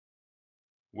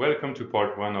Welcome to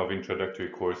part 1 of Introductory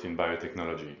course in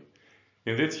Biotechnology.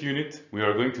 In this unit, we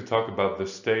are going to talk about the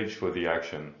stage for the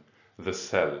action, the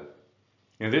cell.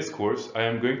 In this course, I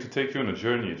am going to take you on a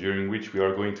journey during which we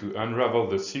are going to unravel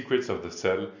the secrets of the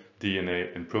cell,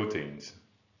 DNA, and proteins.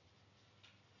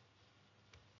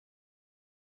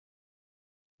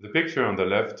 The picture on the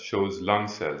left shows lung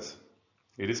cells.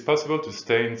 It is possible to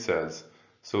stain cells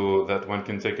so that one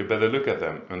can take a better look at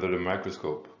them under the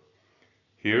microscope.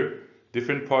 Here,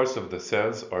 different parts of the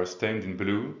cells are stained in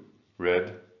blue,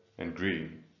 red, and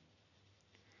green.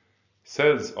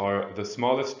 Cells are the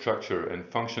smallest structure and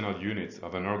functional units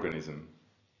of an organism.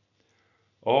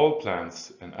 All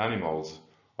plants and animals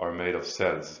are made of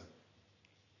cells.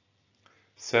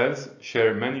 Cells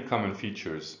share many common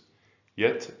features,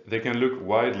 yet they can look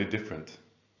widely different.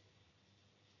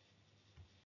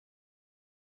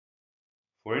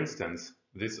 For instance,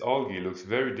 this algae looks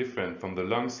very different from the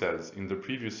lung cells in the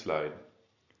previous slide.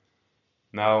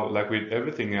 Now, like with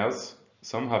everything else,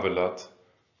 some have a lot,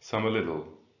 some a little.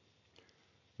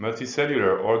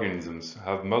 Multicellular organisms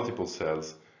have multiple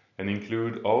cells and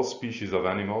include all species of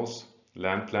animals,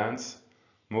 land plants,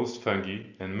 most fungi,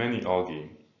 and many algae.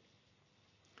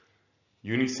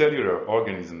 Unicellular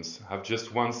organisms have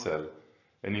just one cell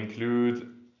and include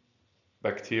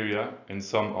bacteria and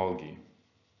some algae.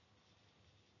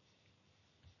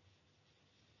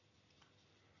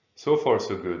 So far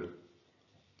so good.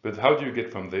 But how do you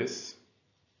get from this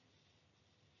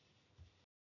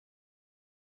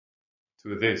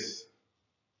to this?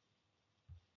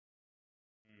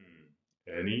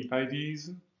 Any ideas?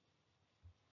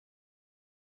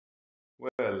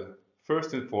 Well,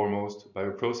 first and foremost, by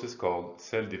a process called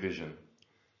cell division.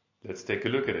 Let's take a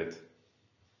look at it.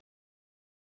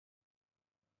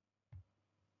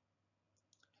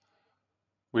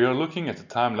 We are looking at a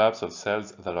time lapse of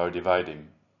cells that are dividing.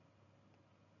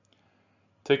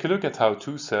 Take a look at how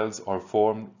two cells are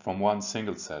formed from one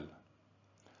single cell.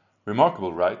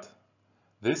 Remarkable, right?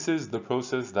 This is the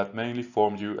process that mainly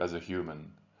formed you as a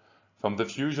human, from the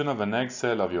fusion of an egg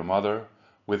cell of your mother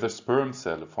with a sperm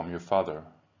cell from your father.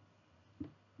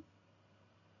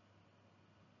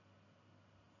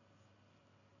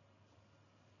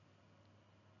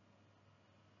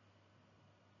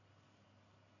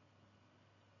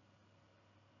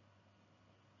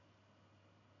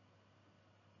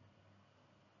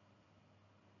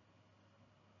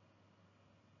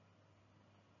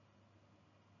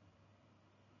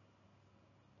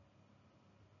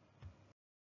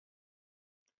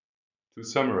 To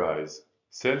summarize,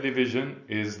 cell division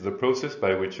is the process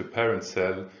by which a parent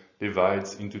cell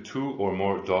divides into two or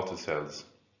more daughter cells.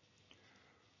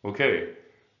 Okay,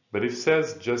 but if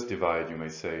cells just divide, you may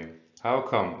say, how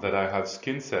come that I have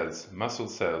skin cells, muscle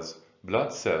cells,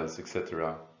 blood cells,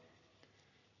 etc.?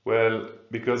 Well,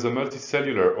 because a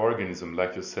multicellular organism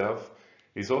like yourself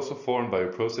is also formed by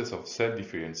a process of cell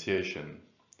differentiation.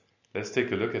 Let's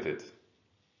take a look at it.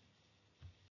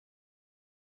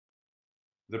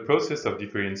 The process of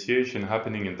differentiation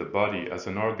happening in the body as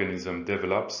an organism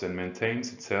develops and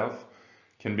maintains itself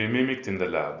can be mimicked in the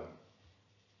lab.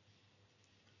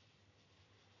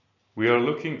 We are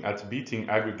looking at beating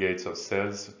aggregates of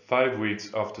cells 5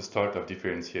 weeks after start of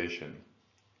differentiation.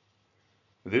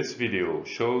 This video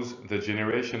shows the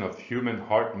generation of human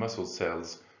heart muscle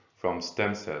cells from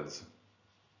stem cells.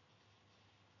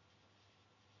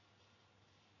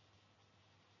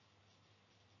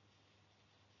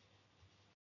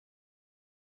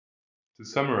 To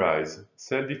summarize,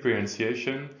 cell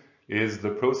differentiation is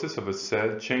the process of a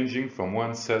cell changing from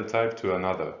one cell type to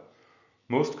another,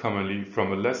 most commonly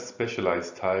from a less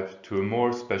specialized type to a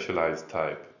more specialized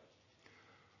type.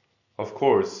 Of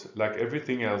course, like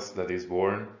everything else that is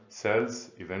born, cells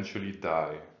eventually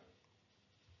die.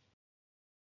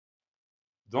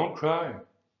 Don't cry!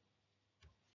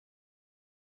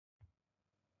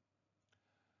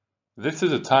 This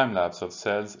is a time lapse of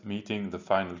cells meeting the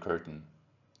final curtain.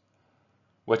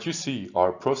 What you see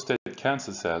are prostate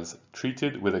cancer cells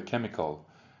treated with a chemical,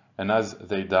 and as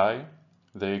they die,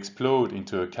 they explode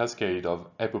into a cascade of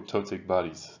apoptotic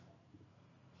bodies.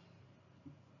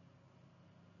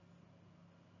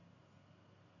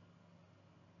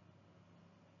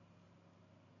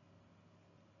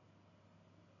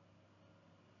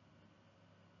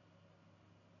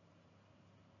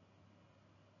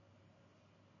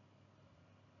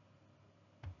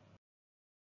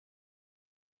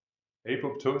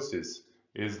 Apoptosis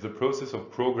is the process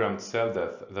of programmed cell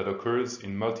death that occurs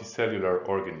in multicellular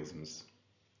organisms.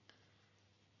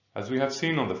 As we have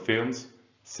seen on the films,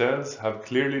 cells have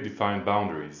clearly defined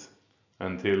boundaries,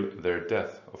 until their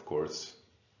death, of course.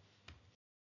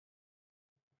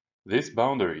 This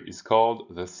boundary is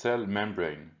called the cell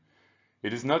membrane.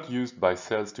 It is not used by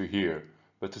cells to hear,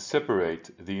 but to separate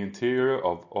the interior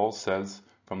of all cells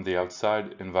from the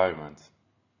outside environment.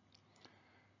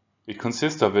 It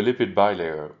consists of a lipid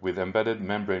bilayer with embedded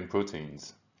membrane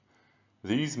proteins.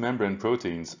 These membrane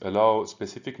proteins allow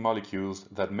specific molecules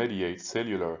that mediate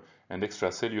cellular and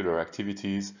extracellular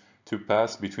activities to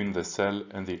pass between the cell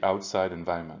and the outside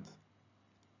environment.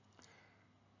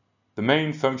 The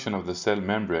main function of the cell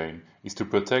membrane is to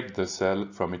protect the cell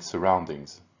from its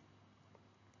surroundings.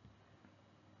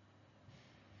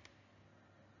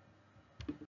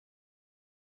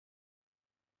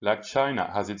 Like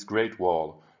China has its Great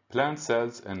Wall, plant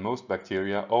cells and most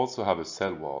bacteria also have a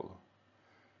cell wall.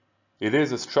 It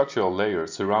is a structural layer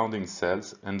surrounding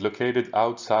cells and located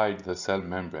outside the cell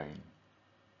membrane.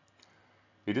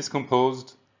 It is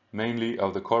composed mainly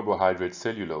of the carbohydrate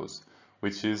cellulose,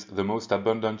 which is the most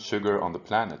abundant sugar on the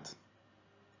planet.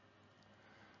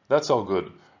 That's all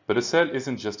good, but a cell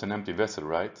isn't just an empty vessel,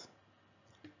 right?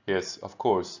 Yes, of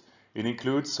course, it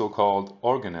includes so-called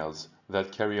organelles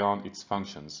that carry on its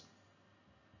functions.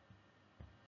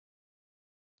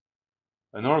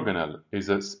 An organelle is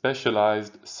a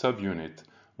specialized subunit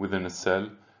within a cell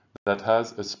that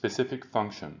has a specific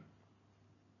function.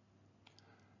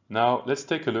 Now let's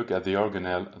take a look at the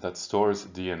organelle that stores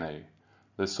DNA,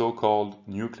 the so-called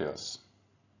nucleus.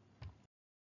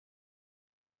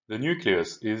 The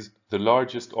nucleus is the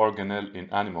largest organelle in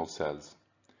animal cells.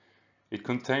 It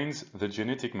contains the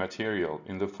genetic material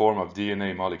in the form of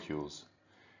DNA molecules.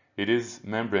 It is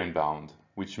membrane-bound,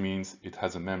 which means it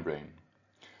has a membrane.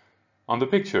 On the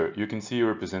picture, you can see a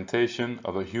representation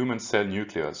of a human cell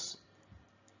nucleus.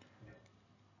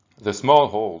 The small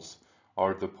holes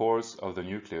are the pores of the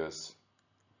nucleus.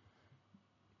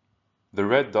 The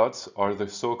red dots are the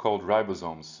so-called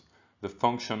ribosomes, the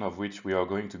function of which we are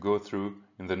going to go through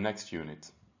in the next unit.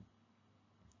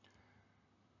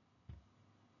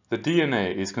 The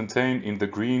DNA is contained in the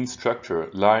green structure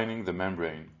lining the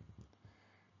membrane.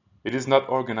 It is not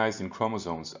organized in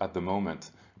chromosomes at the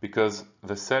moment because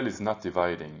the cell is not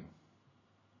dividing.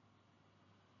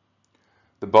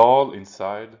 The ball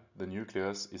inside the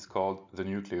nucleus is called the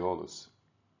nucleolus.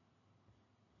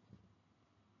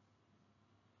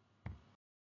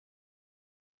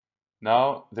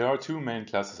 Now, there are two main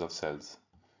classes of cells: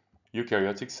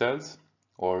 eukaryotic cells,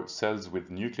 or cells with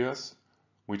nucleus,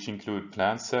 which include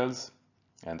plant cells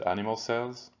and animal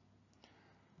cells,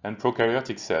 and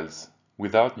prokaryotic cells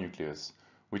without nucleus,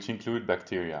 which include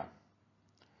bacteria.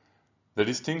 The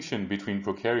distinction between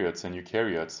prokaryotes and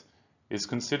eukaryotes is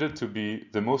considered to be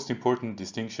the most important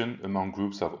distinction among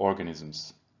groups of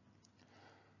organisms.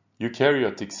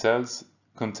 Eukaryotic cells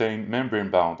contain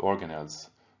membrane-bound organelles,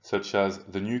 such as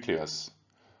the nucleus,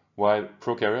 while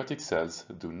prokaryotic cells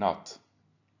do not.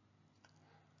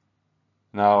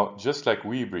 Now, just like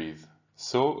we breathe,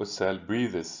 so a cell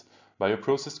breathes by a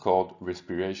process called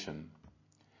respiration.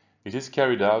 It is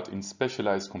carried out in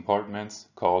specialized compartments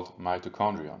called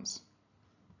mitochondrions.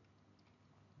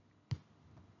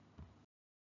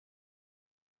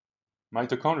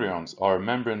 Mitochondrions are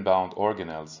membrane-bound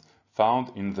organelles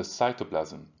found in the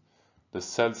cytoplasm, the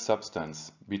cell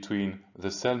substance between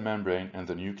the cell membrane and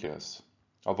the nucleus,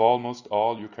 of almost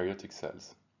all eukaryotic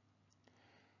cells.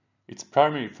 Its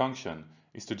primary function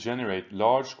is to generate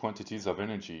large quantities of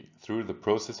energy through the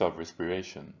process of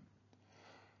respiration.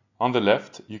 On the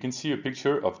left, you can see a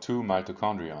picture of two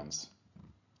mitochondrions.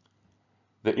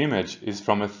 The image is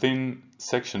from a thin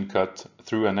section cut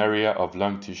through an area of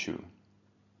lung tissue.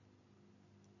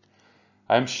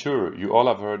 I am sure you all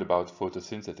have heard about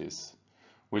photosynthesis,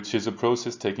 which is a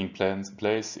process taking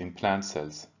place in plant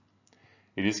cells.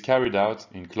 It is carried out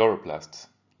in chloroplasts.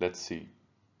 Let's see.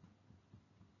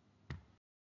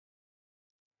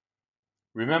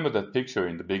 Remember that picture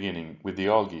in the beginning with the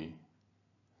algae?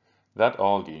 That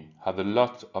algae had a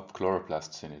lot of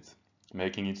chloroplasts in it,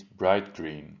 making it bright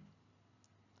green.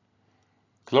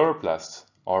 Chloroplasts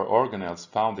are organelles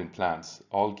found in plants,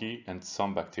 algae, and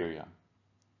some bacteria.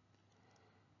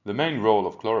 The main role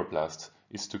of chloroplasts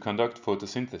is to conduct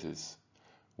photosynthesis,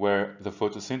 where the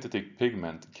photosynthetic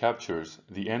pigment captures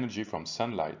the energy from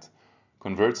sunlight,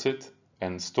 converts it,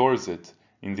 and stores it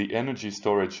in the energy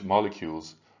storage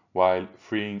molecules while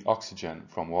freeing oxygen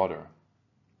from water.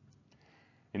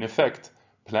 In effect,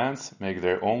 plants make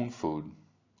their own food.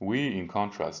 We, in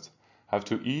contrast, have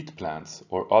to eat plants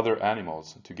or other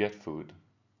animals to get food.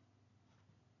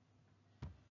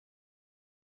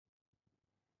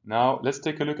 Now, let's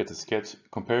take a look at a sketch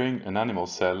comparing an animal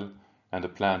cell and a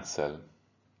plant cell.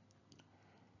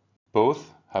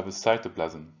 Both have a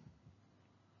cytoplasm,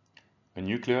 a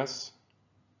nucleus,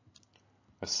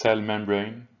 a cell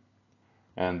membrane,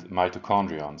 and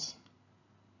mitochondrions.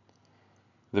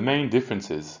 The main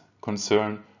differences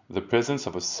concern the presence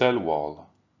of a cell wall,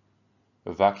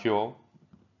 a vacuole,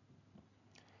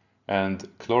 and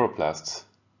chloroplasts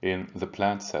in the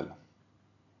plant cell.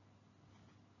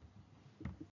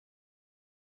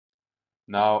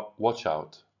 Now, watch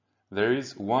out. There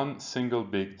is one single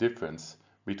big difference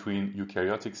between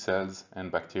eukaryotic cells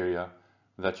and bacteria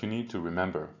that you need to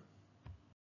remember.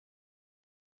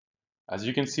 As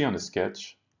you can see on the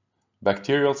sketch,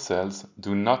 bacterial cells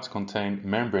do not contain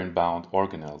membrane-bound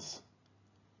organelles,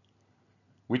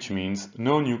 which means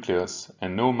no nucleus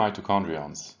and no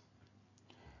mitochondrions.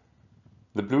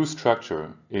 The blue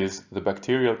structure is the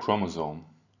bacterial chromosome.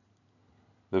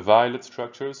 The violet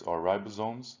structures are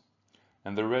ribosomes,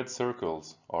 and the red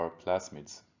circles are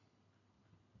plasmids.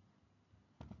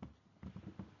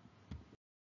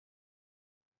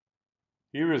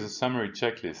 Here is a summary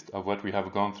checklist of what we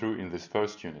have gone through in this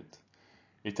first unit.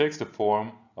 It takes the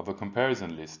form of a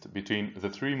comparison list between the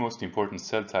three most important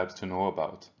cell types to know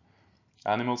about: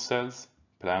 animal cells,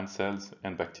 plant cells,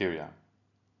 and bacteria.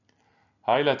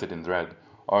 Highlighted in red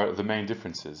are the main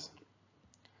differences.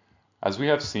 As we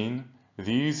have seen,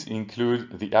 these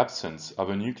include the absence of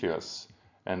a nucleus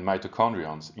and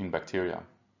mitochondrions in bacteria,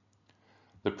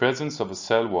 the presence of a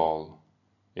cell wall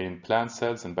in plant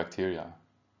cells and bacteria,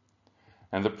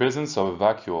 and the presence of a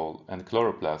vacuole and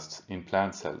chloroplasts in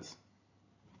plant cells.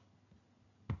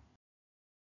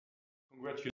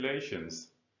 Congratulations!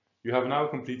 You have now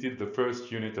completed the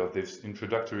first unit of this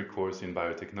introductory course in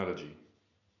biotechnology.